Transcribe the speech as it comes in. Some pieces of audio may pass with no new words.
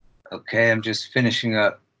Okay, I'm just finishing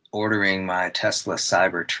up ordering my Tesla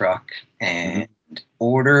Cybertruck hmm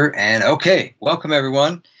and okay, welcome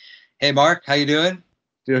everyone. Hey Mark, how you doing?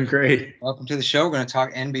 Doing great. Welcome to the show. We're going to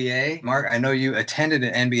talk NBA. Mark, I know you attended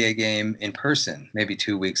an NBA game in person maybe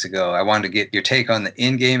 2 weeks ago. I wanted to get your take on the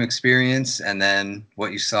in-game experience and then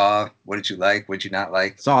what you saw. What did you like? What did you not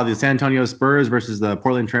like? Saw the San Antonio Spurs versus the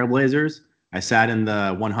Portland Trailblazers. I sat in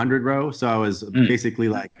the 100 row, so I was Mm. basically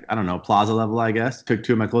like, I don't know, plaza level, I guess. Took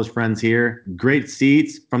two of my close friends here. Great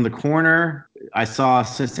seats from the corner. I saw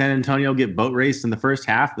San Antonio get boat raced in the first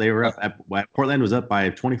half. They were up Portland was up by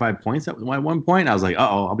 25 points at one point. I was like,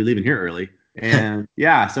 uh-oh, I'll be leaving here early. And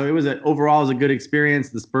yeah, so overall it was a good experience.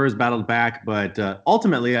 The Spurs battled back, but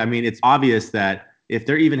ultimately, I mean, it's obvious that if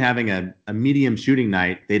they're even having a medium shooting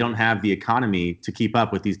night, they don't have the economy to keep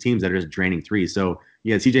up with these teams that are just draining threes. So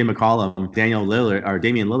you had CJ McCollum, Daniel Lillard, or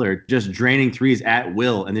Damian Lillard just draining threes at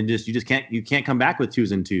will, and then you can't come back with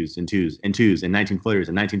twos and twos and twos and twos and 19 footers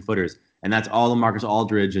and 19 footers. And that's all Marcus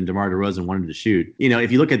Aldridge and DeMar DeRozan wanted to shoot. You know,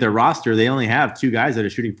 if you look at their roster, they only have two guys that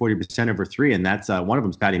are shooting 40% over three, and that's one of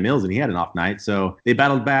them's Patty Mills, and he had an off night. So they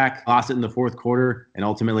battled back, lost it in the fourth quarter, and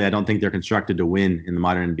ultimately, I don't think they're constructed to win in the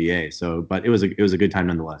modern NBA. So, but it was a good time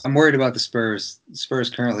nonetheless. I'm worried about the Spurs. The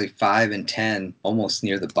Spurs currently 5-10, almost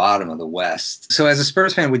near the bottom of the West. So, as a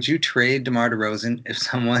Spurs fan, would you trade DeMar DeRozan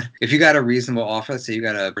if you got a reasonable offer? Let's say you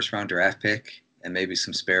got a first round draft pick and maybe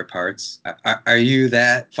some spare parts. Are you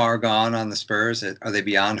that far gone on the Spurs? Are they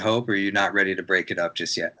beyond hope, or are you not ready to break it up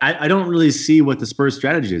just yet? I don't really see what the Spurs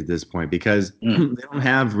strategy is at this point because Mm. they don't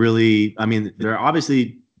have really. I mean, they're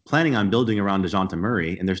obviously planning on building around DeJounte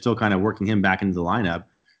Murray, and they're still kind of working him back into the lineup.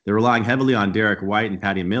 They're relying heavily on Derek White and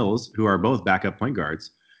Patty Mills, who are both backup point guards.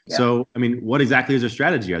 Yeah. So, I mean, what exactly is their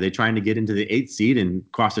strategy? Are they trying to get into the eighth seed and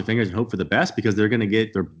cross their fingers and hope for the best because they're going to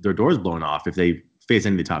get their doors blown off if they face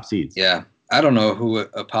any of the top seeds? Yeah. I don't know who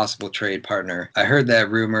a possible trade partner. I heard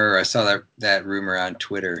that rumor. I saw that rumor on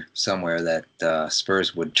Twitter somewhere that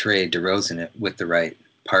Spurs would trade DeRozan with the right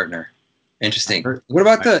partner. I Interesting. heard. What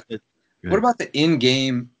about I the heard what good. about the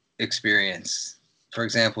in-game experience? For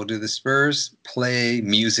example, do the Spurs play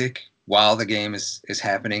music while the game is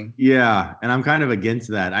happening? Yeah, and I'm kind of against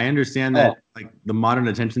that. I understand Oh, that like the modern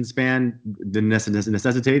attention span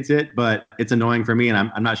necessitates it, but it's annoying for me, and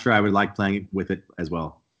I'm not sure I would like playing with it as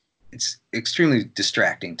well. it's extremely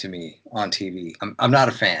distracting to me on TV. I'm not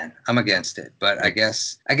a fan. I'm against it. But I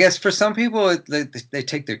guess for some people they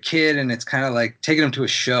take their kid and it's kind of like taking them to a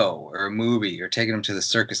show or a movie or taking them to the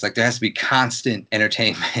circus. Like there has to be constant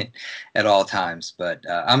entertainment at all times. But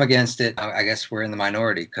I'm against it. I guess we're in the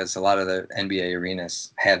minority because a lot of the NBA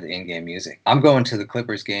arenas have the in-game music. I'm going to the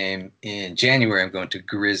Clippers game in January. I'm going to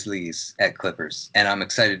Grizzlies at Clippers, and I'm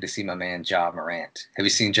excited to see my man Ja Morant. Have you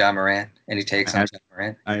seen Ja Morant? Any I takes on have Ja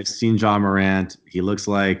Morant? I've seen John Morant. He looks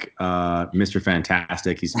like Mr.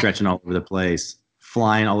 Fantastic. He's stretching all over the place,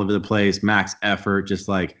 flying all over the place, max effort, just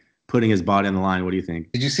like putting his body on the line. What do you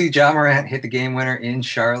think? Did you see Ja Morant hit the game winner in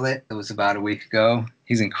Charlotte? It was about a week ago.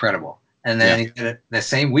 He's incredible. And Yeah. then the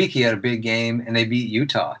same week he had a big game and they beat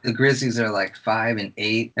Utah. The Grizzlies are like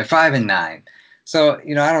 5-8 and 5-9. So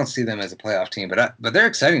I don't see them as a playoff team, but they're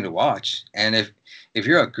exciting to watch. And if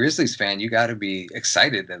you're a Grizzlies fan, you got to be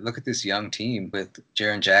excited that look at this young team with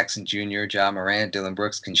Jaren Jackson Jr., Ja Morant, Dylan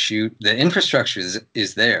Brooks can shoot. The infrastructure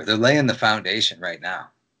is there. They're laying the foundation right now.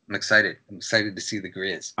 I'm excited. I'm excited to see the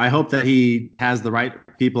Grizz. I hope that he has the right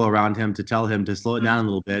people around him to tell him to slow it down a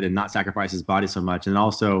little bit and not sacrifice his body so much. And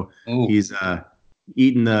also, Ooh. he's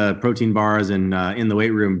eating the protein bars and in the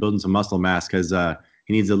weight room building some muscle mass because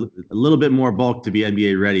he needs a little bit more bulk to be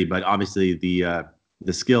NBA ready. But obviously, the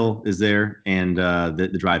skill is there and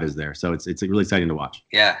the drive is there. So it's really exciting to watch.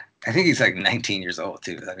 Yeah, I think he's like 19 years old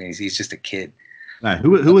too. I mean, he's just a kid. Who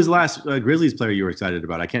was the last Grizzlies player you were excited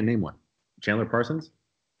about? I can't name one. Chandler Parsons.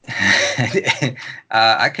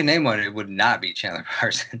 I can name one. It would not be Chandler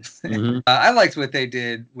Parsons. Mm-hmm. I liked what they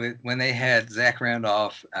did with when they had Zach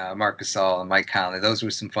Randolph, Marc Gasol, and Mike Conley. Those were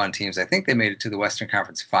some fun teams. I think they made it to the Western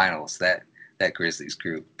Conference Finals. That Grizzlies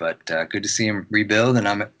group, but good to see them rebuild, and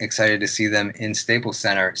I'm excited to see them in Staples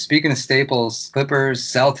Center. Speaking of Staples, Clippers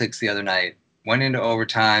Celtics the other night went into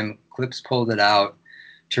overtime. Clips pulled it out.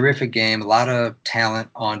 Terrific game. A lot of talent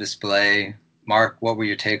on display. Mark, what were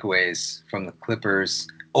your takeaways from the Clippers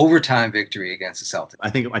overtime victory against the Celtics? I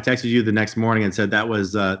think I texted you the next morning and said that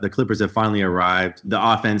was the Clippers have finally arrived. The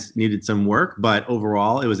offense needed some work, but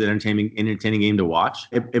overall it was an entertaining game to watch.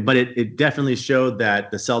 It definitely showed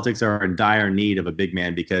that the Celtics are in dire need of a big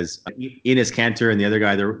man because Enes Kanter and the other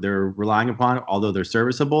guy they're relying upon, although they're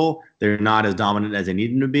serviceable, they're not as dominant as they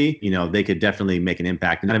need them to be, they could definitely make an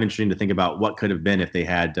impact. And kind of interesting to think about what could have been if they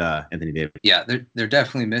had Anthony Davis. Yeah, they're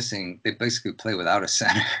definitely missing. They basically play without a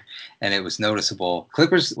center, and it was noticeable.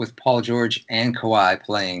 Clippers with Paul George and Kawhi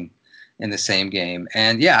playing in the same game.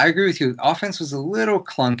 And yeah, I agree with you. Offense was a little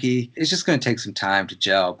clunky. It's just going to take some time to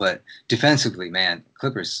gel. But defensively, man,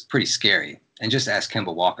 Clippers pretty scary. And just ask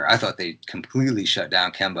Kemba Walker. I thought they completely shut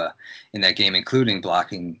down Kemba in that game, including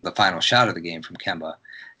blocking the final shot of the game from Kemba.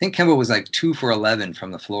 I think Kemba was like 2 for 11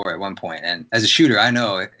 from the floor at one point. And as a shooter, I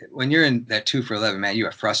know when you're in that 2 for 11, man, you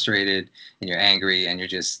are frustrated and you're angry and you're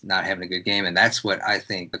just not having a good game. And that's what I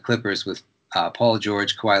think the Clippers with Paul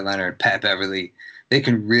George, Kawhi Leonard, Pat Beverly, they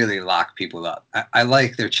can really lock people up. I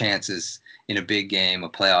like their chances in a big game, a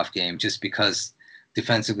playoff game, just because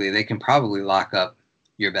defensively they can probably lock up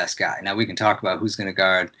your best guy. Now we can talk about who's going to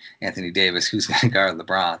guard Anthony Davis, who's going to guard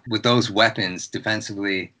LeBron. With those weapons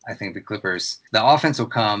defensively, I think the offense will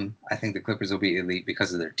come. I think the Clippers will be elite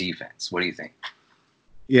because of their defense. What do you think?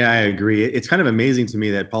 Yeah, I agree. It's kind of amazing to me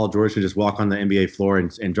that Paul George could just walk on the NBA floor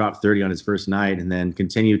and drop 30 on his first night and then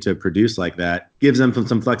continue to produce like that. Gives them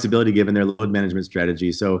some flexibility given their load management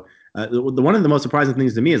strategy. So one of the most surprising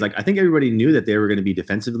things to me is I think everybody knew that they were going to be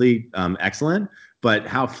defensively excellent, but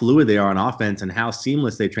how fluid they are on offense and how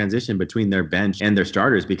seamless they transition between their bench and their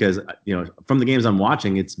starters. Because from the games I'm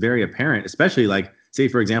watching, it's very apparent, especially say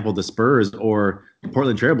for example the Spurs or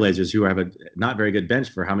Portland Trailblazers, who have a not very good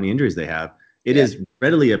bench for how many injuries they have. It is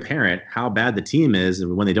readily apparent how bad the team is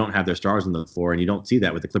when they don't have their stars on the floor, and you don't see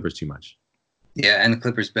that with the Clippers too much. Yeah, and the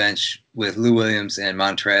Clippers bench with Lou Williams and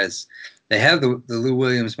Montrez, they have the Lou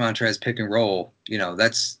Williams Montrez pick and roll.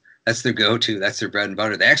 That's their go-to. That's their bread and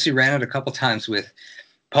butter. They actually ran it a couple times with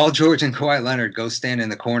Paul George and Kawhi Leonard. Go stand in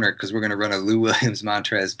the corner because we're going to run a Lou Williams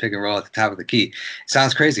Montrez pick and roll at the top of the key.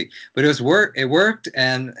 Sounds crazy, but it worked,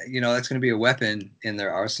 and that's going to be a weapon in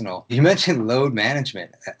their arsenal. You mentioned load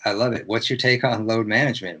management. I love it. What's your take on load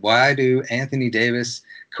management? Why do Anthony Davis,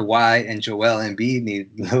 Kawhi, and Joel Embiid need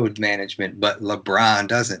load management, but LeBron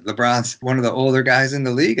doesn't? LeBron's one of the older guys in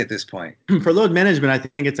the league at this point. For load management, I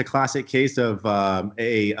think it's a classic case of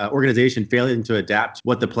a organization failing to adapt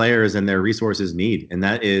what the players and their resources need, and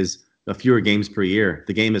that is a fewer games per year.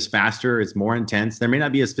 The game is faster, it's more intense. There may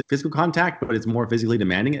not be a physical contact, but it's more physically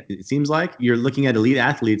demanding. It seems like you're looking at elite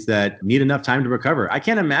athletes that need enough time to recover. I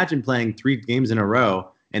can't imagine playing 3 games in a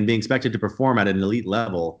row and being expected to perform at an elite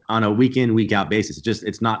level on a week in, week out basis.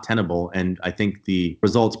 It's not tenable. And I think the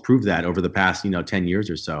results prove that over the past, 10 years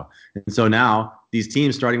or so. And so now these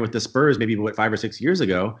teams, starting with the Spurs, maybe 5 or 6 years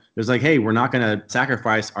ago, there's hey, we're not going to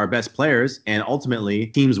sacrifice our best players. And ultimately,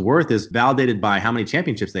 team's worth is validated by how many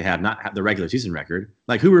championships they have, not the regular season record.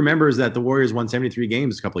 Who remembers that the Warriors won 73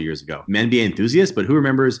 games a couple of years ago? NBA enthusiasts, but who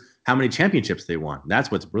remembers how many championships they won?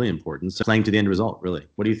 That's what's really important. So playing to the end result, really.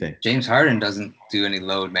 What do you think? James Harden doesn't do any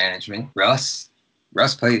load management. Russ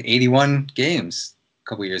played 81 games a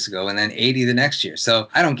couple years ago and then 80 the next year. So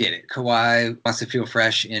I don't get it. Kawhi wants to feel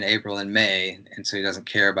fresh in April and May, and so he doesn't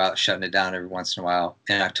care about shutting it down every once in a while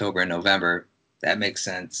in October and November. That makes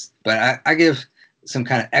sense. But I give some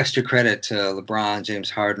kind of extra credit to LeBron,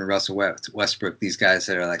 James Harden, Russell Westbrook, these guys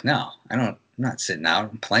that are no, I'm not sitting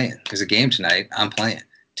out. I'm playing. There's a game tonight. I'm playing.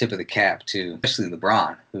 Tip of the cap to especially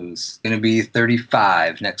LeBron, who's going to be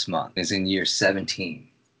 35 next month, is in year 17.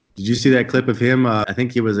 Did you see that clip of him? I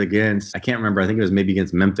think it was against, I can't remember. I think it was maybe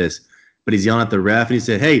against Memphis, but he's yelling at the ref and he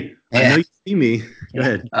said, "Hey, I know you see me." Go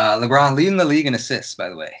ahead. LeBron leading the league in assists, by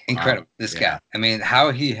the way. Incredible. Wow. This Yeah. guy. I mean,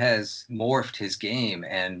 how he has morphed his game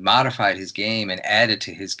and modified his game and added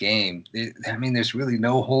to his game. There's really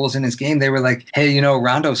no holes in his game. They were hey,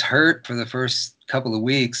 Rondo's hurt for the first couple of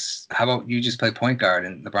weeks. How about you just play point guard?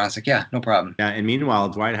 And LeBron's yeah, no problem. Yeah, and meanwhile,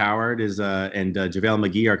 Dwight Howard and JaVale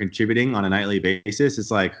McGee are contributing on a nightly basis.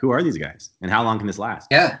 It's who are these guys? And how long can this last?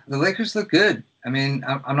 Yeah, the Lakers look good. I'm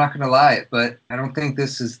not going to lie, but I don't think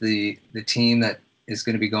this is the team that is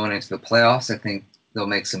going to be going into the playoffs. I think they'll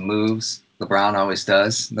make some moves. LeBron always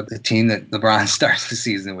does. The team that LeBron starts the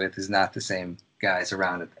season with is not the same guys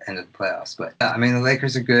around at the end of the playoffs. But the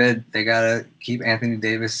Lakers are good. They got to keep Anthony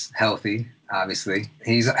Davis healthy, obviously.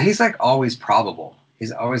 He's always probable.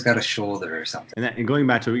 He's always got a shoulder or something. And going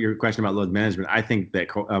back to your question about load management, I think that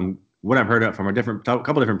what I've heard from a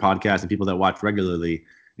couple different podcasts and people that watch regularly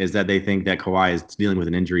is that they think that Kawhi is dealing with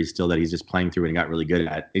an injury still that he's just playing through and got really good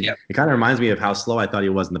at. It kind of reminds me of how slow I thought he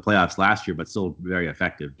was in the playoffs last year, but still very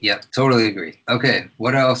effective. Yep, totally agree. Okay,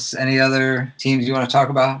 what else? Any other teams you want to talk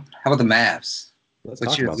about? How about the Mavs?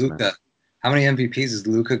 What's your Luka? How many MVPs is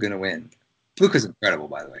Luka going to win? Luka's incredible,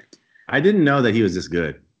 by the way. I didn't know that he was this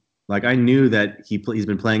good. I knew that he's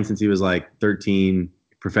been playing since he was 13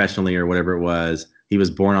 professionally or whatever it was. he was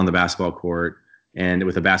born on the basketball court and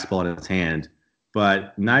with a basketball in his hand.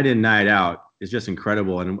 But night in, night out is just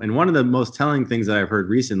incredible. And one of the most telling things that I've heard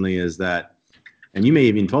recently is that, and you may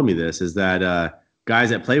have even told me this, is that guys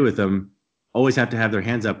that play with him always have to have their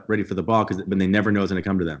hands up ready for the ball when they never know it's going to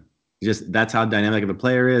come to them. Just that's how dynamic of a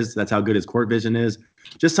player is. That's how good his court vision is.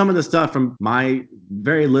 Just some of the stuff from my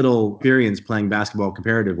very little experience playing basketball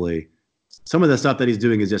comparatively. Some of the stuff that he's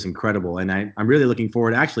doing is just incredible. And I'm really looking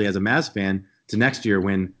forward, actually, as a Mavs fan, to next year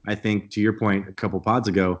when I think, to your point a couple pods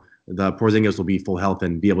ago, the Porzingis will be full health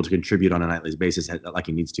and be able to contribute on a nightly basis like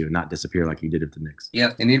he needs to, and not disappear like he did at the Knicks.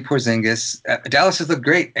 Yeah, they need Porzingis. Dallas has looked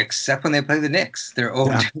great, except when they play the Knicks. They're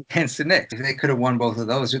 0-2 against the Knicks. If they could have won both of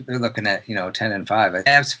those, they're looking at 10-5.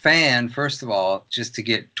 As fan, first of all, just to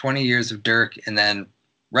get 20 years of Dirk, and then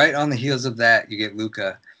right on the heels of that, you get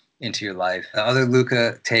Luka into your life. The other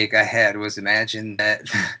Luka take I had was, imagine that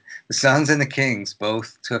the Suns and the Kings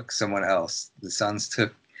both took someone else. The Suns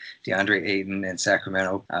took DeAndre Ayton, and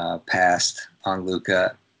Sacramento passed on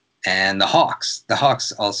Luka. And the Hawks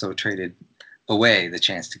also traded away the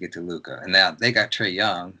chance to get to Luka. And now they got Trae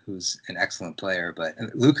Young, who's an excellent player. But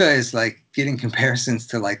Luka is like getting comparisons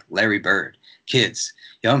to like Larry Bird. Kids,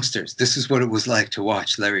 youngsters, this is what it was like to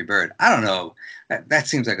watch Larry Bird. I don't know. That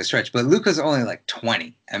seems like a stretch. But Luka's only like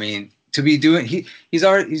 20. I mean, to be doing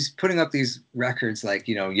he's putting up these records like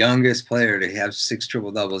youngest player to have 6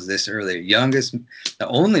 triple doubles this early, the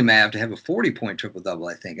only Mav to have a 40-point triple double,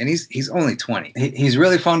 I think, and he's only 20. He's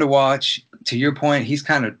really fun to watch. To your point, he's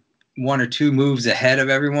kind of one or two moves ahead of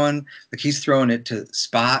everyone. Like he's throwing it to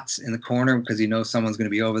spots in the corner because he knows someone's going to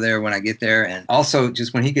be over there when I get there. And also,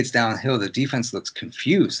 just when he gets downhill, the defense looks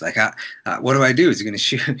confused. Like, what do I do? Is he going to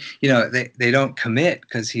shoot? They don't commit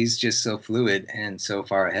because he's just so fluid and so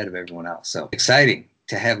far ahead of everyone else. So exciting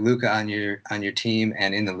to have Luka on your team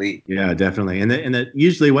and in the league. Yeah, definitely. And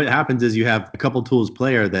usually what happens is you have a couple tools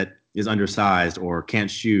player that is undersized or can't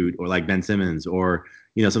shoot, or like Ben Simmons or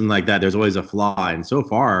something like that. There's always a flaw. And so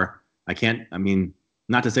far,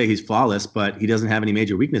 not to say he's flawless, but he doesn't have any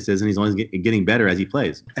major weaknesses, and he's only getting better as he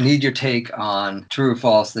plays. I need your take on true or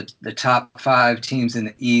false. The top 5 teams in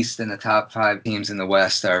the East and the top 5 teams in the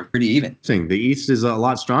West are pretty even. The East is a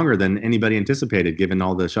lot stronger than anybody anticipated, given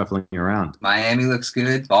all the shuffling around. Miami looks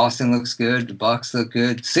good. Boston looks good. The Bucks look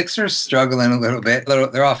good. Sixers struggling a little bit.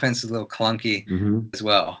 Their offense is a little clunky as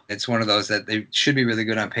well. It's one of those that they should be really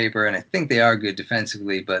good on paper, and I think they are good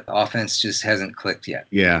defensively, but the offense just hasn't clicked yet.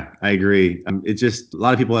 Yeah, I agree. It's just a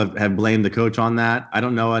lot of people have blamed the coach on that. I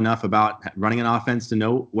don't know enough about running an offense to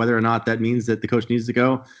know whether or not that means that the coach needs to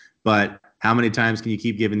go. But how many times can you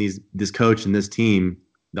keep giving this coach and this team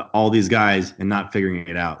all these guys and not figuring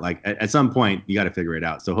it out? Like at some point, you got to figure it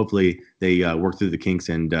out. So hopefully they work through the kinks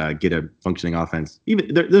and get a functioning offense.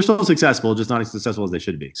 Even they're still successful, just not as successful as they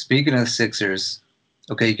should be. Speaking of the Sixers,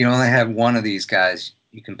 okay, you can only have one of these guys.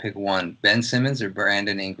 You can pick one: Ben Simmons or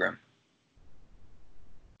Brandon Ingram.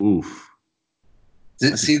 Oof.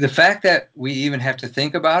 See, the fact that we even have to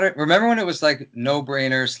think about it. Remember when it was like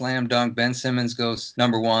no-brainer, slam dunk, Ben Simmons goes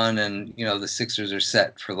number 1, and the Sixers are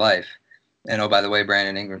set for life. And oh, by the way,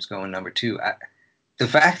 Brandon Ingram's going number 2. The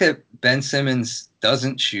fact that Ben Simmons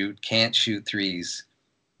doesn't shoot, can't shoot threes,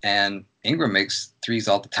 and Ingram makes threes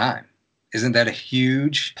all the time, isn't that a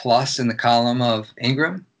huge plus in the column of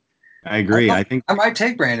Ingram? I agree. I think I might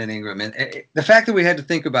take Brandon Ingram. And the fact that we had to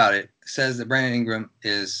think about it says that Brandon Ingram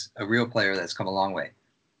is a real player that's come a long way.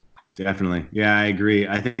 Definitely. Yeah, I agree.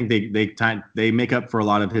 I think they make up for a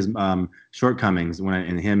lot of his shortcomings.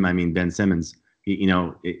 In him, I mean Ben Simmons.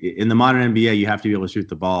 In the modern NBA, you have to be able to shoot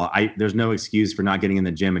the ball. There's no excuse for not getting in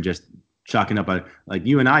the gym and just chalking up like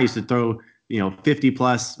you and I used to throw 50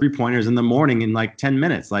 plus 3-pointers in the morning in like 10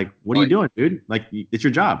 minutes. Like, what are you doing, dude? Like, it's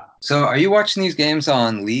your job. So are you watching these games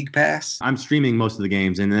on League Pass? I'm streaming most of the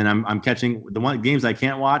games, and then I'm catching the games I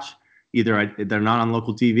can't watch. Either they're not on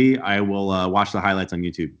local TV, I will watch the highlights on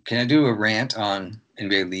YouTube. Can I do a rant on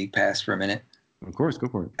NBA League Pass for a minute? Of course, go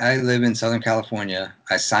for it. I live in Southern California.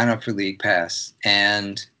 I sign up for League Pass,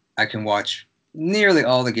 and I can watch nearly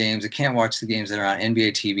all the games. I can't watch the games that are on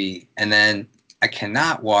NBA TV, and then I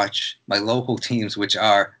cannot watch my local teams, which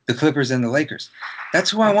are the Clippers and the Lakers. That's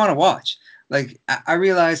who I want to watch. Like, I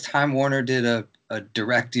realized Time Warner did a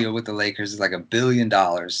direct deal with the Lakers. It's like $1 billion.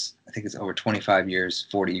 I think it's over 25 years,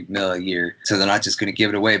 40 mil a year. So they're not just going to give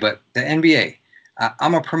it away. But the NBA,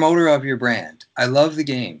 I'm a promoter of your brand. I love the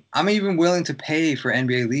game. I'm even willing to pay for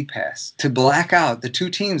NBA League Pass to black out the 2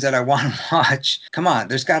 teams that I want to watch. Come on,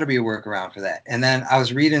 there's got to be a workaround for that. And then I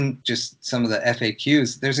was reading just some of the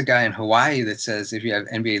FAQs. There's a guy in Hawaii that says if you have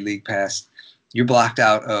NBA League Pass, you're blocked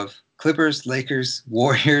out of Clippers, Lakers,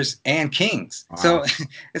 Warriors, and Kings. Wow. So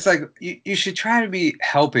it's like you should try to be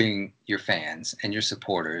helping your fans and your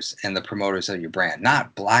supporters and the promoters of your brand,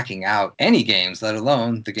 not blocking out any games, let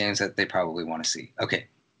alone the games that they probably want to see. Okay,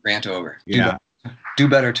 rant over. Yeah. Do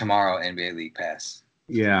better tomorrow, NBA League Pass.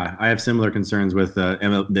 Yeah, I have similar concerns with the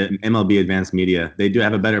MLB Advanced Media. They do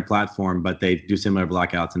have a better platform, but they do similar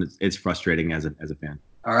blackouts, and it's frustrating as a fan.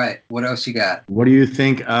 All right, what else you got? What do you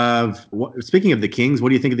think of? Speaking of the Kings, what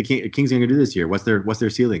do you think of the Kings going to do this year? What's their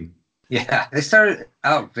ceiling? Yeah, they started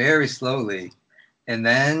out very slowly, and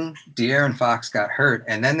then De'Aaron Fox got hurt,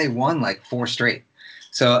 and then they won like 4 straight.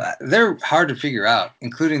 So they're hard to figure out,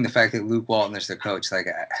 including the fact that Luke Walton is their coach. Like,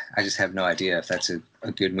 I just have no idea if that's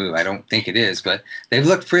a good move. I don't think it is, but they've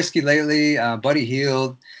looked frisky lately. Buddy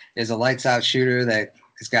Hield is a lights-out shooter that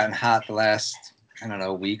has gotten hot the last, I don't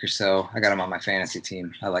know, week or so. I got him on my fantasy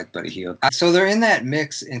team. I like Buddy Hield. So they're in that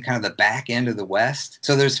mix in kind of the back end of the West.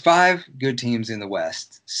 So there's 5 good teams in the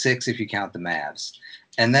West, 6 if you count the Mavs.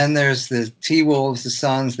 And then there's the T-Wolves, the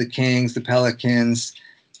Suns, the Kings, the Pelicans,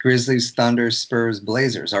 Grizzlies, Thunder, Spurs,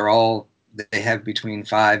 Blazers are all, they have between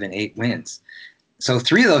 5 and 8 wins. So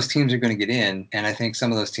 3 of those teams are going to get in, and I think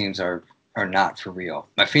some of those teams are not for real.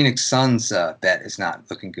 My Phoenix Suns bet is not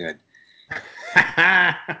looking good.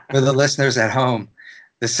 For the listeners at home,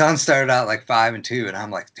 the Suns started out like 5-2, and I'm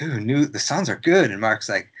like, dude, the Suns are good. And Mark's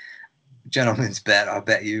like, gentleman's bet, I'll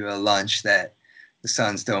bet you a lunch that the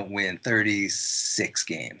Suns don't win 36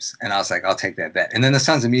 games. And I was like, I'll take that bet. And then the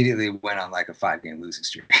Suns immediately went on like a 5-game losing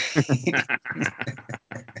streak.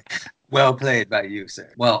 Well played by you,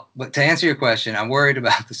 sir. Well, but to answer your question, I'm worried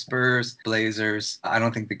about the Spurs, Blazers. I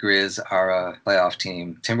don't think the Grizz are a playoff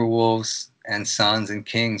team. Timberwolves and Suns and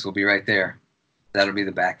Kings will be right there. That'll be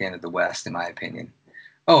the back end of the West, in my opinion.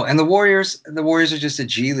 Oh, and the Warriors are just a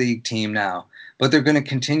G League team now, but they're going to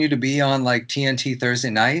continue to be on like TNT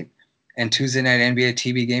Thursday night and Tuesday night NBA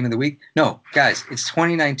TV game of the week. No, guys, it's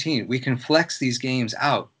 2019. We can flex these games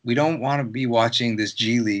out. We don't want to be watching this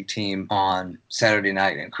G League team on Saturday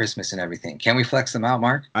night and Christmas and everything. Can we flex them out,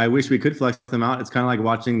 Mark? I wish we could flex them out. It's kind of like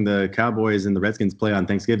watching the Cowboys and the Redskins play on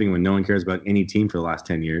Thanksgiving when no one cares about any team for the last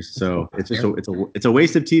 10 years. So it's just it's a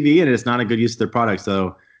waste of TV, and it's not a good use of their product.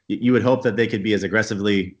 So you would hope that they could be as aggressive as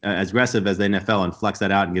the NFL and flex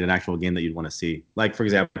that out and get an actual game that you'd want to see. Like, for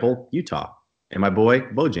example, Utah and my boy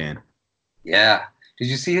Bojan. Yeah. Did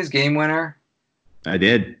you see his game winner? I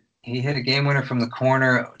did. He hit a game winner from the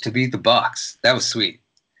corner to beat the Bucks. That was sweet.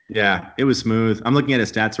 Yeah, it was smooth. I'm looking at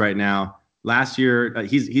his stats right now. Last year,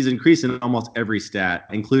 he's increased in almost every stat,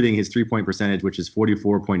 including his 3-point percentage, which is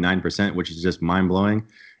 44.9%, which is just mind blowing.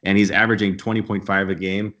 And he's averaging 20.5 a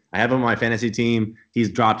game. I have him on my fantasy team. He's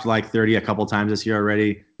dropped like 30 a couple times this year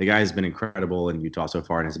already. The guy has been incredible in Utah so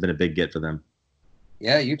far, and has been a big get for them.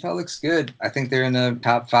 Yeah, Utah looks good. I think they're in the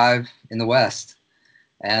top 5 in the West,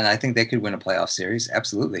 and I think they could win a playoff series.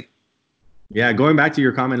 Absolutely. Yeah, going back to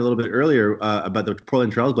your comment a little bit earlier about the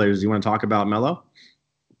Portland Trailblazers, you want to talk about Melo?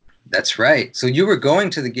 That's right. So you were going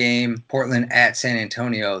to the game, Portland at San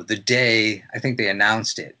Antonio, the day I think they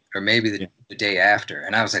announced it, or maybe the day after.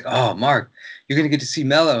 And I was like, oh, Mark, you're going to get to see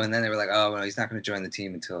Melo. And then they were like, oh, well, he's not going to join the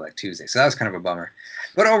team until like Tuesday. So that was kind of a bummer.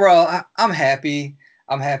 But overall, I'm happy.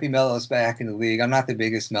 I'm happy Melo's back in the league. I'm not the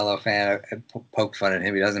biggest Melo fan. I poke fun at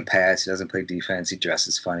him. He doesn't pass. He doesn't play defense. He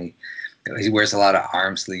dresses funny. He wears a lot of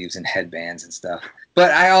arm sleeves and headbands and stuff.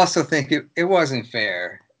 But I also think it wasn't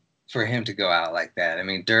fair for him to go out like that. I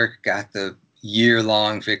mean, Dirk got the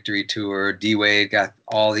year-long victory tour. D-Wade got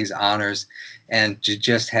all these honors. And to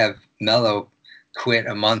just have Melo quit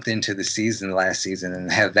a month into the season last season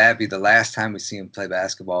and have that be the last time we see him play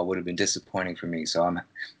basketball would have been disappointing for me. So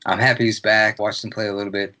I'm happy he's back. Watched him play a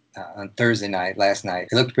little bit on Thursday night, last night.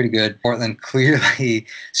 He looked pretty good. Portland clearly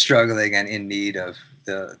struggling and in need of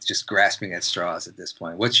just grasping at straws at this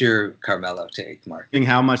point. What's your Carmelo take, Mark?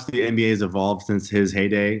 How much the NBA has evolved since his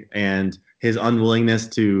heyday and his unwillingness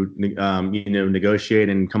to negotiate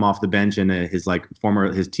and come off the bench and his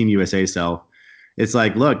Team USA self. It's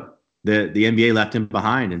like, look, the NBA left him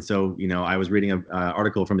behind. And so, I was reading an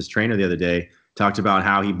article from his trainer the other day, talked about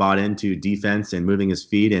how he bought into defense and moving his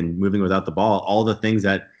feet and moving without the ball, all the things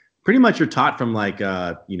that pretty much are taught from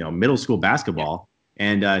middle school basketball.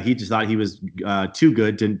 And he just thought he was too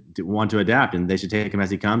good to want to adapt, and they should take him as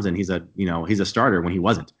he comes. And he's a starter when he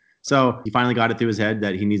wasn't. So he finally got it through his head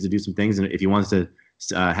that he needs to do some things, and if he wants to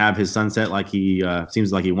have his sunset like he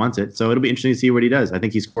seems like he wants it. So it'll be interesting to see what he does. I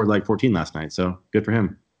think he scored like 14 last night, so good for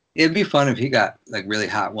him. It'd be fun if he got like really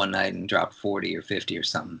hot one night and dropped 40 or 50 or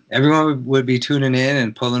something. Everyone would be tuning in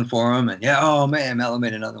and pulling for him, and oh man, Melo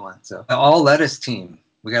made another one. So the all lettuce team,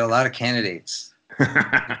 we got a lot of candidates.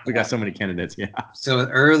 We got so many candidates. Yeah. So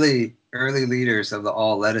early leaders of the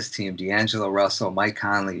all lettuce team: D'Angelo Russell, Mike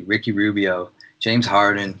Conley, Ricky Rubio, James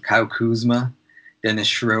Harden, Kyle Kuzma, Dennis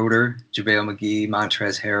Schroeder, JaVale McGee,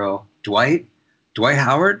 Montrezl Harrell, Dwight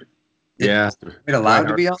Howard. Yeah. Dwight allowed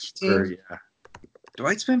to be on the team? Yeah.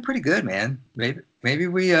 Dwight's been pretty good, man. Maybe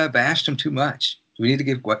we bashed him too much. Do we need to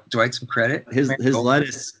give Dwight some credit? His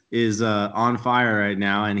lettuce is on fire right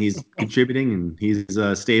now, and he's contributing, and he's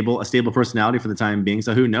a stable personality for the time being.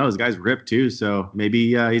 So who knows? Guy's ripped too. So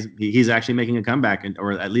maybe he's actually making a comeback,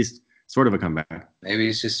 or at least sort of a comeback. Maybe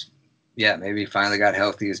he's just maybe he finally got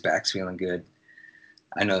healthy. His back's feeling good.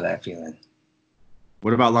 I know that feeling.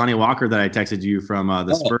 What about Lonnie Walker that I texted you from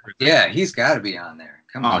the Spurs? Yeah, he's got to be on there.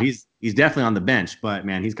 Come on. He's definitely on the bench, but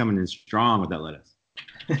man, he's coming in strong with that lettuce.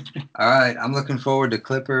 All right, I'm looking forward to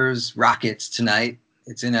Clippers Rockets tonight.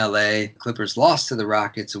 It's in LA. Clippers lost to the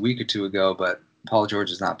Rockets a week or two ago, but Paul George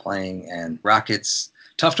is not playing, and Rockets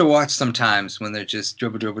tough to watch sometimes when they're just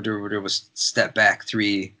dribble, step back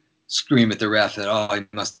three, scream at the ref that he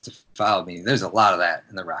must have fouled me. There's a lot of that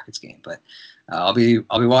in the Rockets game, but I'll be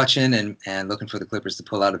watching and looking for the Clippers to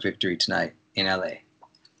pull out a victory tonight in LA.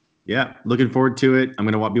 Yeah, looking forward to it. I'm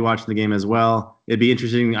going to be watching the game as well. It'd be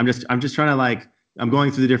interesting. I'm just trying to I'm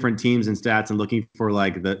going through the different teams and stats and looking for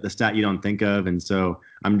the stat you don't think of. And so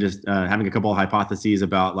I'm just having a couple of hypotheses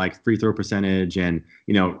about free throw percentage. And,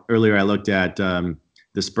 earlier I looked at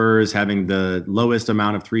the Spurs having the lowest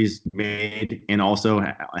amount of threes made and also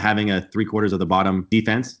having a 3/4 of the bottom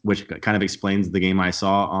defense, which kind of explains the game I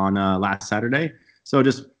saw on last Saturday. So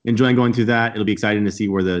just enjoying going through that. It'll be exciting to see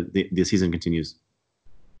where the season continues.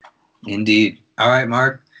 Indeed. All right,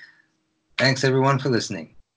 Mark. Thanks, everyone, for listening.